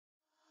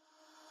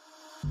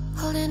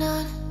Holding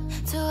on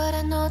to what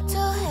I know,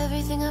 to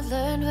everything I've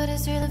learned. What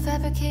is real and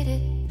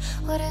fabricated?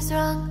 What is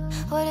wrong?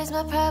 What is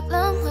my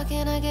problem? How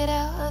can I get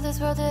out of this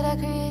world that I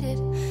created?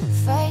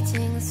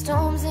 Fighting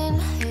storms in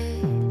my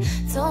head.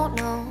 Don't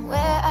know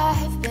where I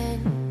have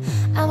been.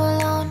 I'm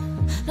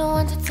alone, no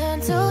one to turn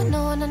to.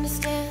 No one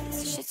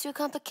understands, shit's too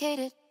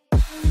complicated.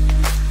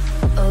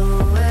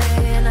 Away,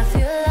 and I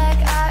feel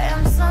like I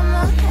am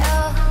someone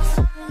else.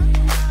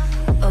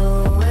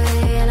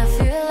 Away, and I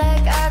feel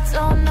like I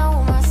don't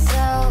know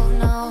myself,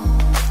 no.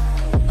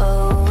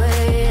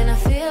 Away, and I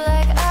feel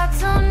like I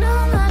don't know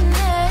my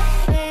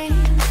name.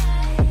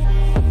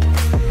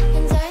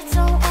 And I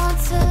don't want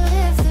to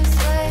live this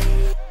way.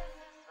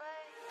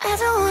 I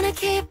don't wanna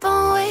keep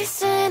on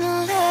wasting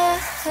a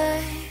life.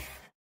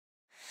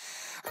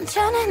 I'm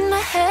drowning in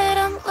my head,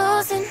 I'm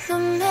losing the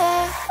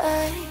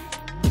mind.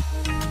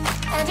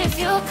 And if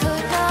you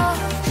could know,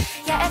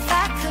 yeah, if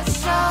I could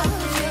show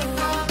you,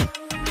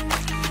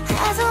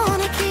 I don't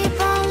wanna keep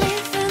on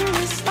living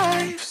this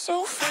life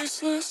so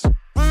faceless.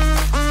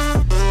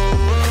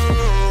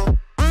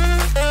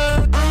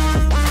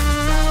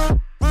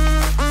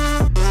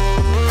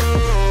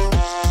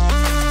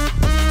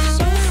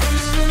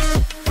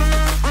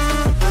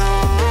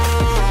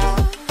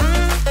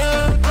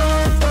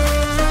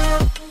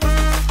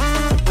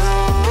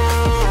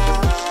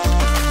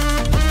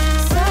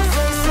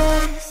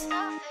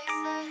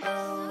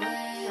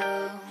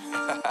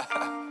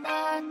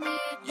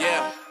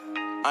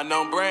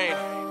 Unknown Brain,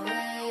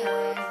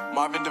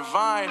 Marvin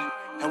Divine,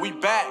 and we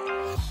back.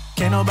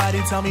 Can't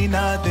nobody tell me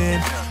nothing.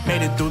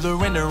 Made it through the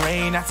rain and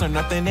rain, I turn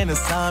nothing into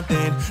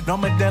something. No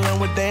more dealing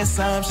with their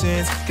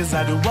assumptions, cause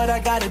I do what I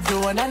gotta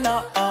do and I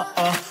know,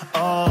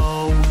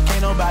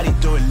 can't nobody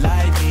do it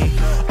like me.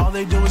 All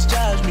they do is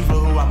judge me for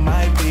who I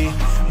might be.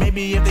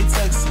 Maybe if they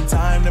took some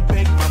time to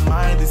pick my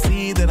mind to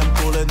see that I'm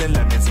cooler than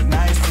lemons and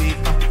iced tea.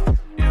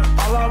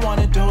 All I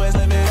wanna do is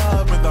live it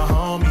up with the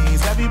homies.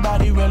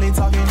 Everybody really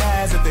talking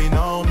as if they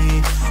know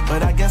me,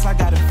 but I guess I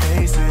gotta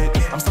face it.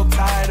 I'm so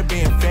tired of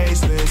being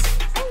faceless.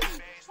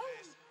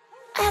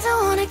 I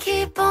don't wanna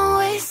keep on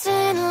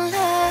wasting a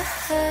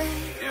life.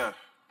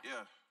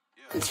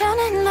 I'm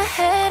drowning in my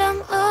head, I'm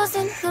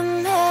losing the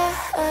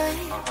mind.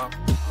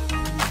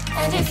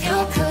 And if you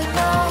could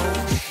know,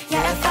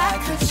 yeah, if I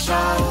could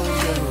show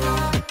you,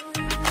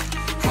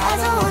 I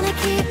don't wanna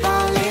keep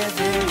on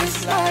living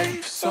this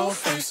life so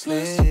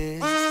faceless.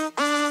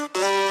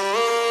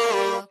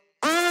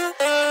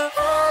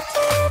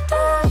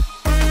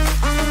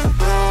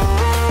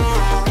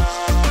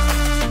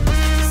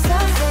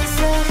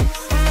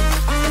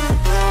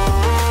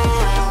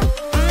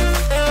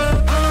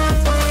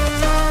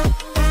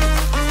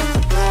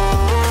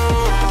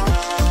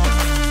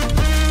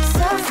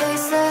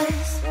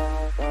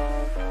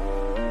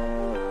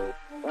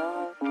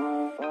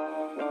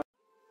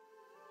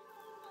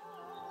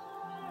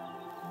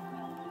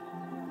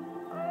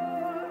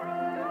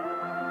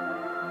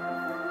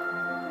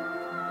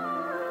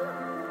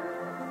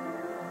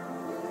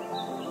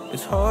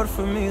 It's hard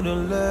for me to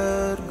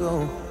let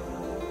go,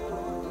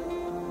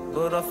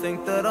 but I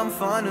think that I'm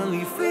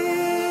finally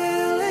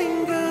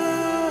feeling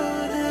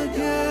good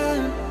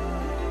again.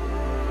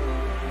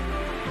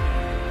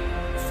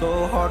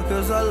 So hard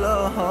cause I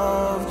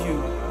loved you,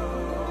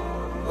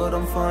 but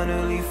I'm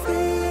finally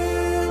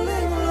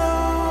feeling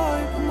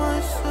like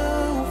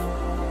myself.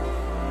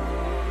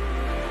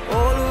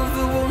 All of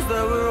the wounds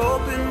that were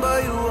opened by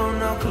you are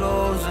now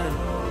closing.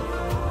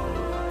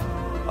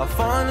 I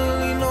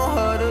finally know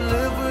how to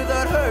live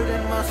without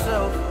hurting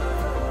myself.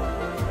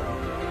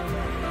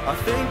 I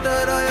think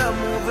that I am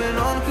moving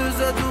on cause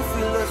I do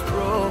feel less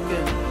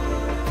broken.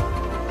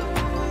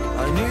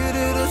 I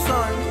needed a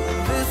sign, and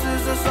this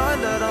is a sign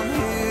that I'm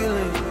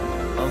healing.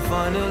 I'm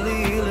finally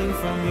healing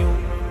from you.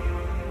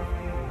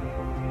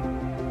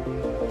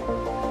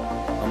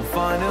 I'm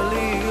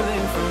finally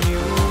healing from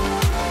you.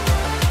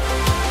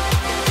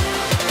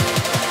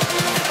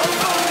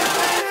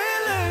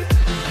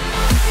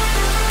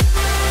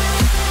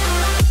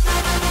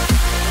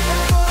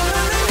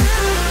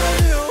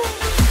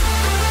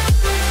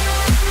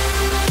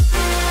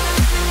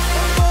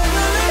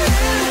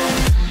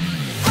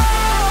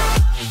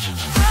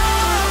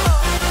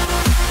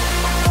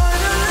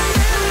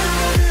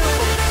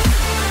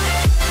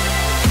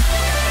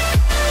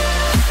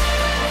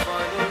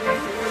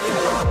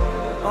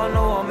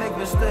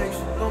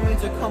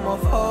 To come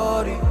off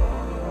hardy,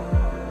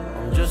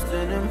 I'm just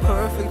an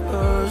imperfect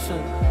person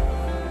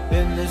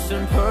in this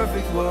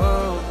imperfect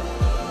world,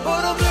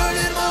 but I'm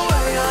learning my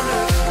way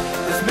under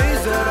this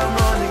maze that I'm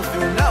running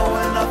through. Now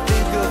when I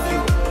think of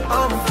you,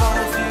 I'm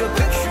falling to a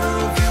picture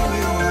of you.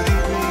 You would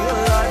eat me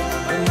alive,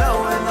 and now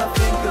when I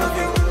think of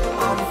you,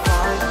 I'm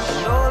fine.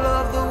 And all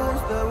of the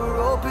wounds that were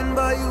opened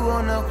by you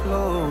are now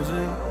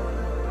closing.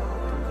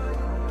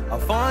 I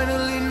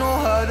finally know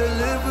how to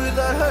live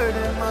without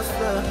hurting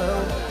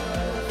myself.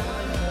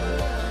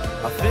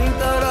 I think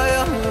that I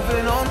am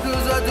moving on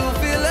cause I do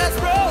feel less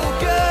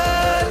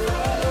broken.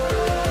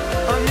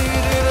 I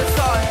needed a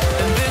sign,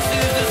 and this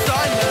is the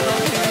sign that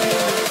I'm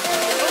healing.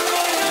 I'm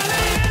finally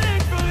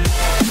healing from you.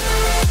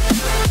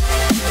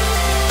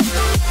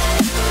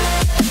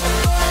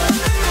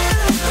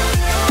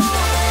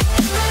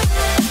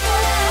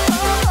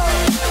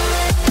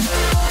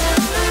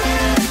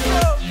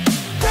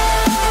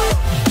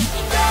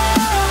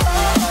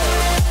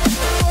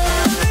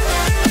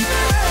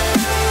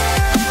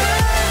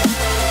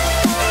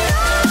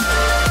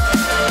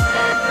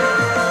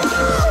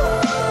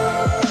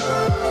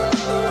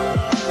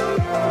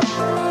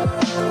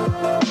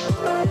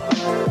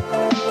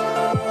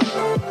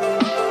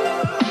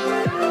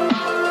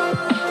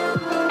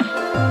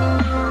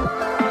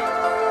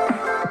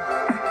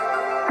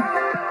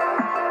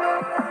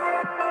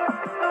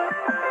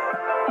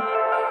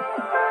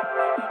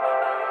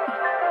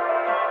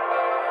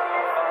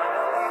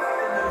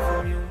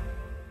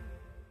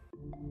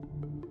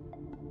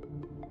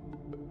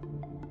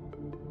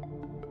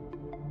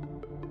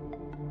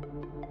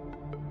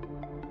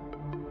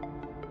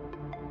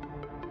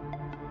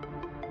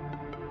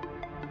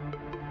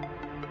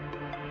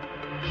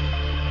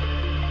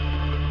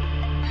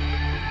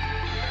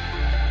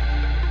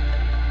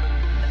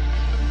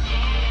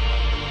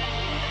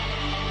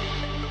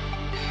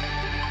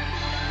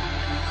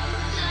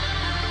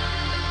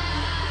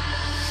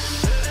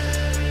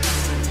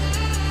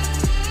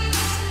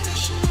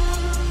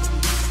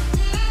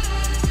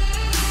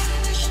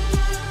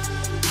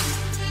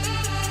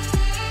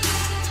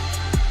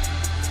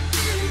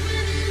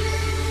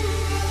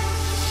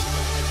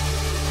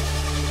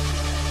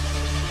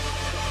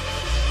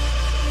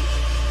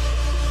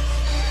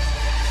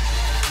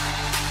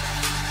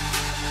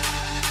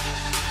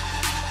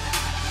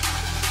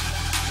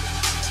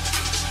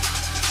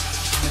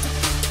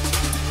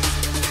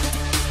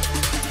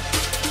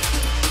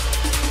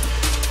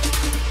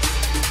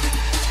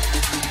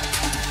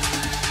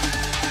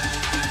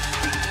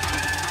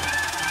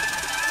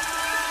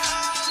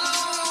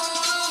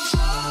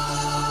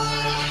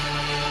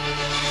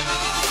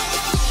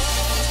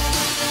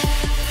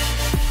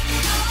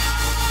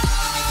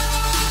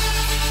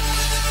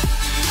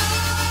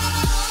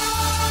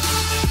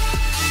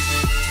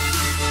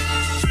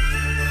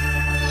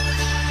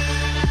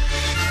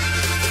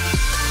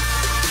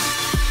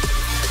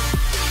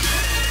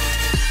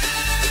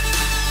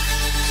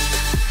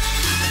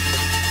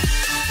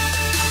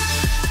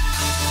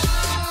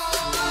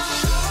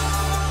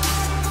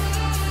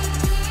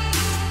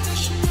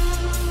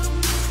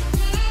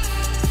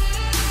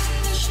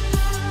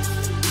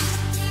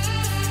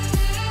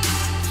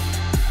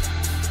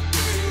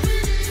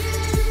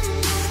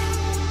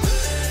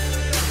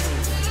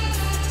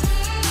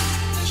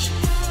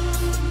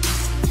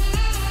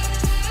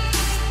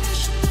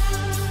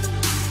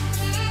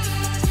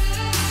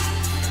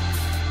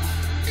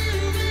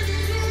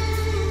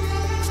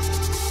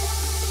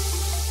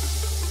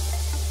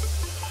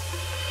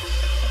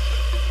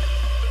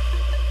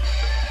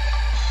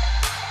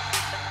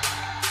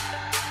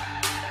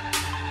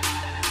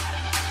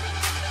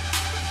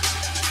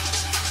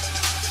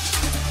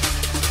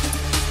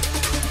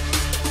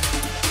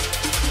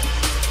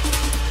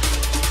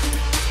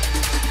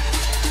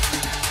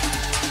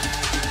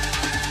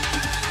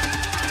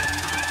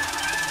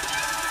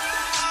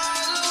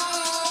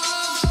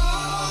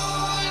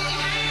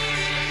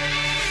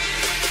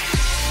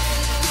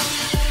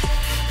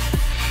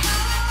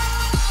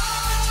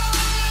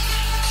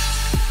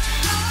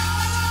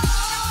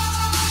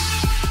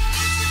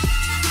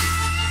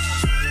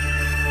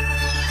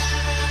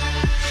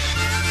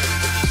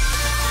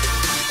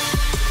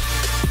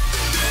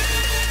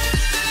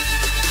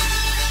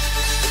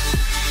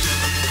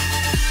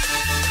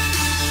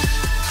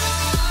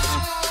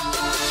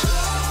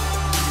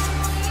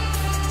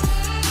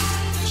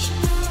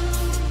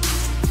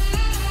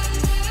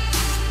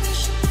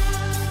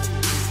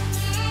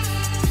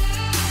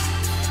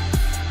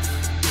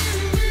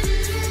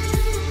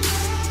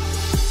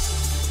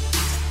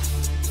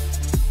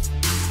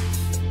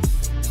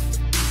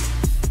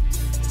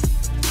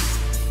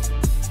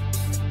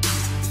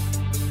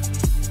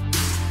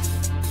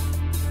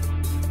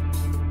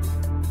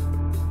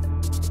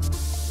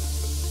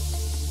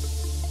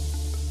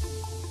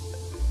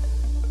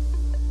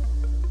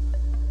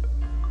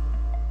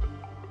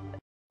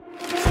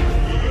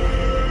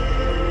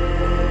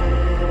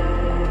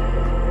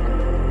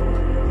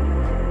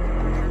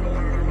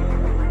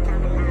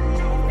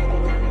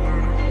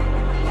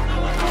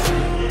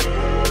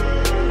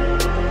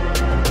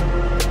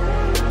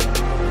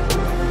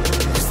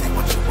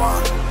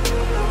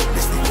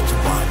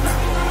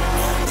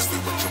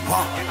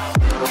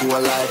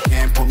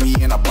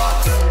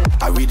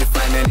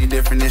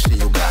 definition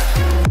you got.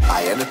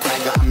 I am the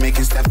tiger, I'm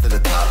making steps to the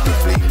top. The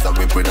flames, I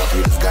rip it up,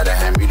 you just gotta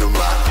hand me the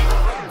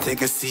rock.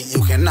 Take a seat,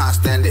 you cannot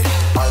stand it.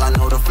 All I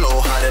know, the flow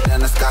harder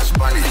than a Scotch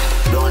bonnet.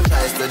 Don't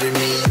try studying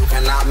me, you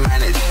cannot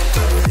manage.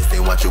 This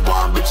ain't what you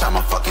want, bitch, I'm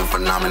a fucking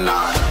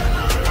phenomenon.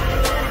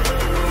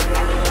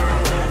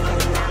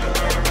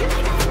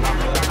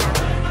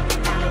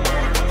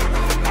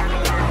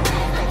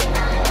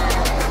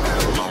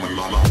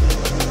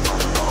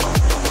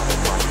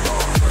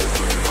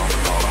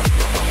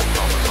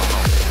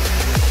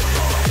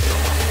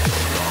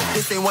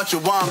 This ain't what you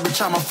want,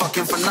 bitch, I'm a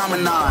fucking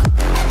phenomenon.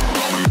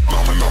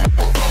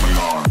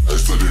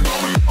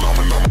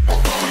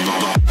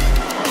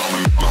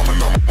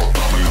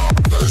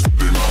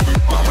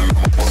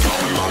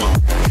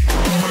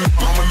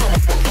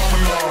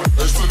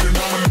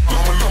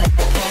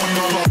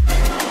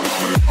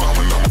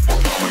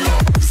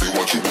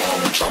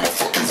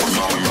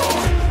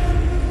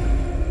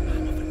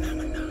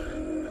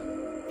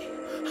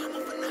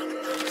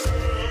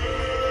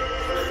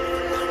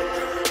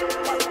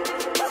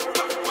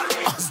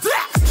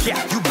 Yeah,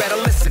 you better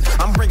listen.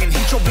 I'm bringing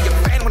heat, you'll be a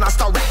fan when I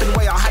start rapping.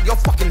 Way I'll have your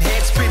fucking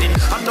head spinning.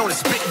 I'm known as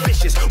spit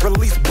vicious,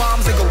 release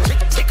bombs and go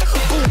tick tick.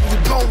 Boom, you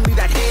blow me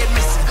that head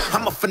missing.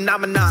 I'm a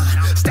phenomenon,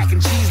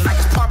 stacking cheese like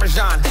it's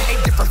Parmesan.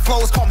 8 different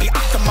flows, call me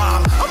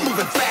Octomom. I'm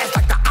moving fast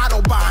like the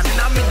Autobahn, and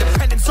I'm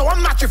independent, so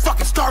I'm not your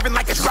fucking starving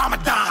like it's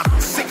Ramadan.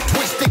 Sick,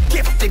 twisted,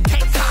 gifted,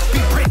 can't copy,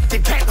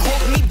 printed, can't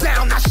hold me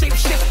down. I shape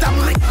shift, I'm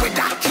liquid.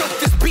 I killed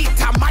this beat,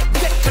 I might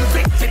get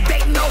convicted.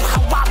 They know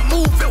how I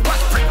move, it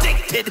was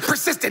predicted.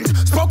 Persistent,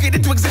 spoke it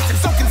into existence,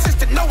 so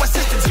consistent, no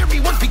assistance. Hear me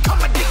once, become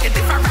addicted.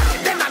 If I rap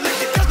it, then I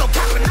live it. There's no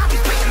cap, and I'll be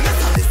spitting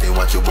this. This ain't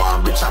what you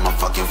want, bitch, I'm a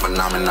fucking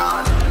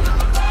phenomenon.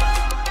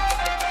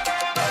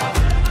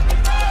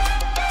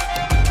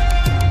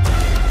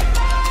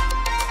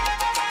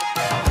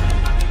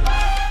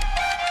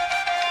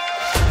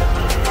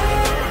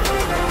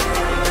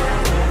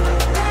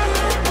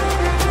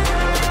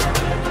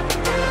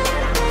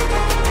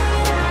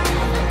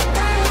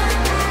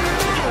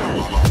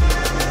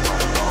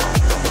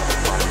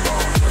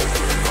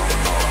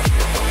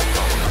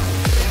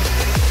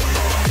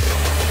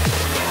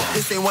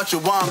 This ain't what you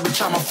want,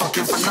 bitch, I'm a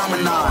fucking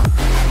phenomenon.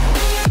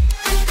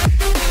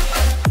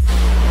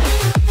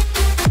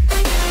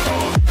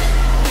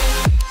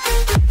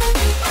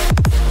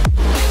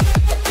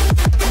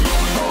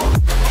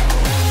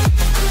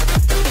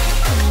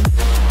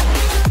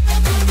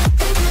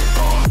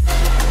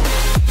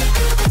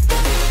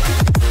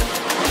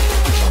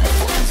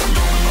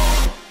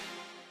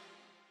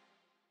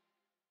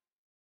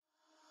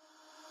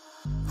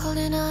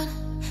 Holding on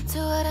to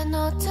what I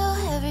know, to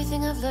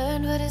everything I've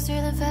learned. What is real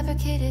and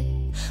fabricated?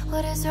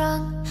 What is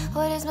wrong?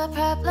 What is my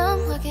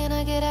problem? What can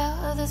I get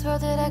out of this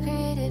world that I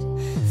created?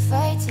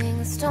 Fighting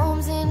the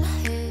storms in my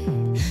head.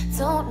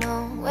 Don't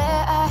know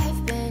where I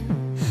have been.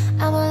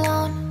 I'm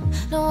alone,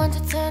 no one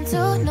to turn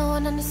to. No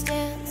one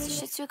understands,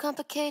 shit's too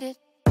complicated.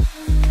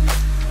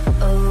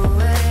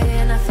 Away,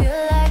 and I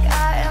feel like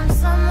I am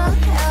someone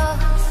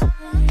else.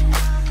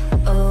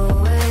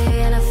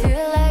 Away, and I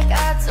feel like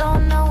I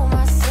don't know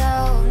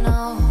myself,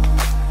 no.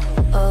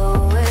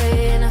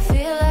 Away, and I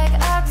feel like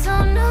I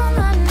don't know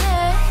my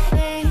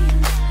name.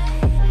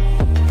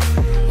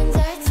 And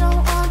I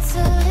don't want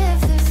to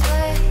live this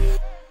way.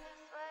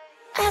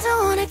 I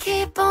don't wanna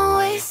keep on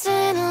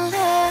wasting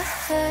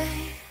life.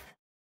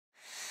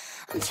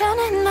 I'm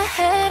drowning in my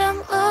head, I'm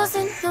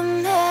losing the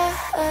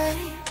mind.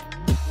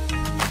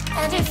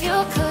 And if you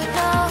could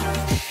know,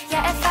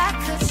 yeah, if I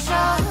could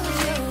show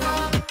you,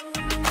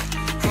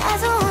 I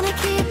don't wanna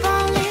keep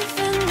on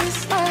living this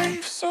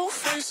life so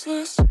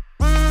faceless.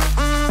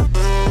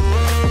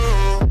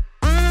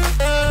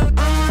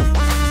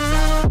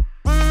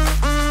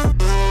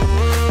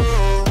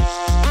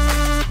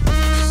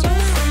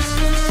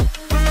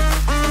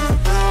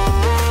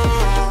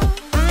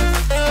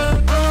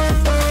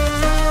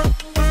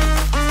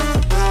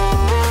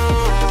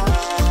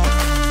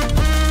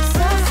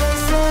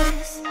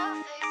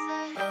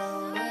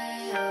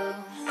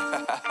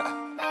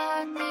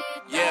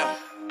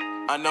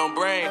 Unknown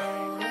Brain,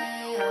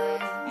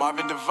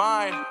 Marvin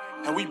Divine,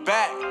 and we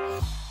back.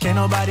 Can't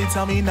nobody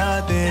tell me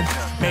nothing.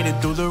 Made it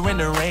through the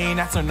rain,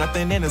 I turn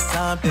nothing into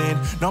something.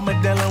 No more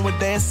dealing with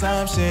their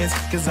assumptions,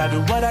 cause I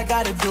do what I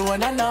gotta do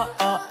and I know,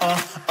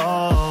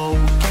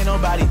 can't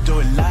nobody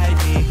do it like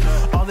me.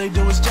 All they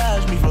do is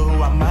judge me for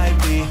who I might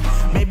be.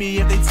 Maybe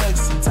if they took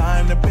some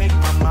time to pick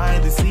my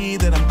mind and see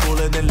that I'm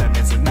cooler than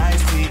lemons and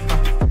iced tea.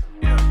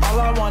 All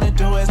I wanna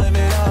do is live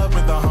it up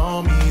with the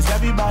homies.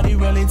 Everybody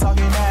really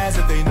talking as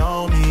if they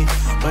know me,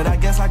 but I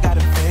guess I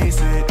gotta face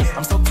it.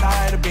 I'm so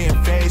tired of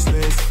being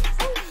faceless.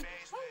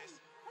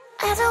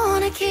 I don't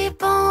wanna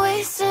keep on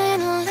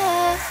wasting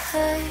life.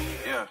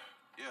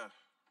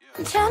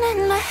 I'm drowning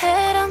in my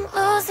head, I'm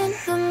losing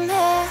the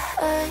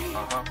mind.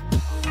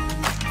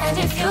 And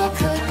if you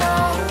could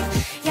know,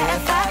 yeah,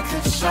 if I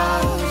could show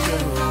you,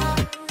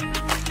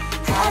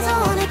 I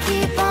don't wanna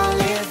keep on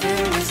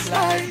living this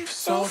life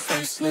so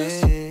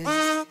faceless.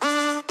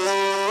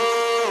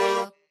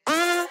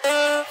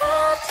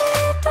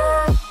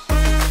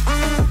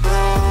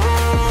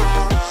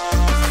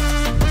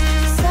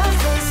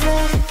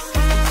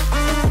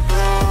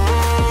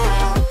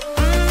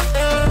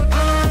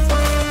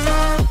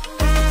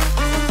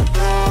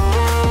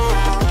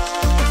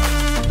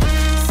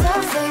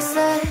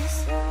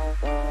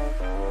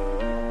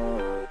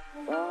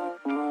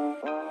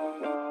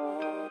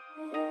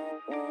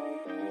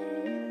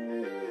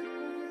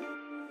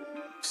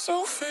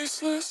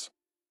 faceless.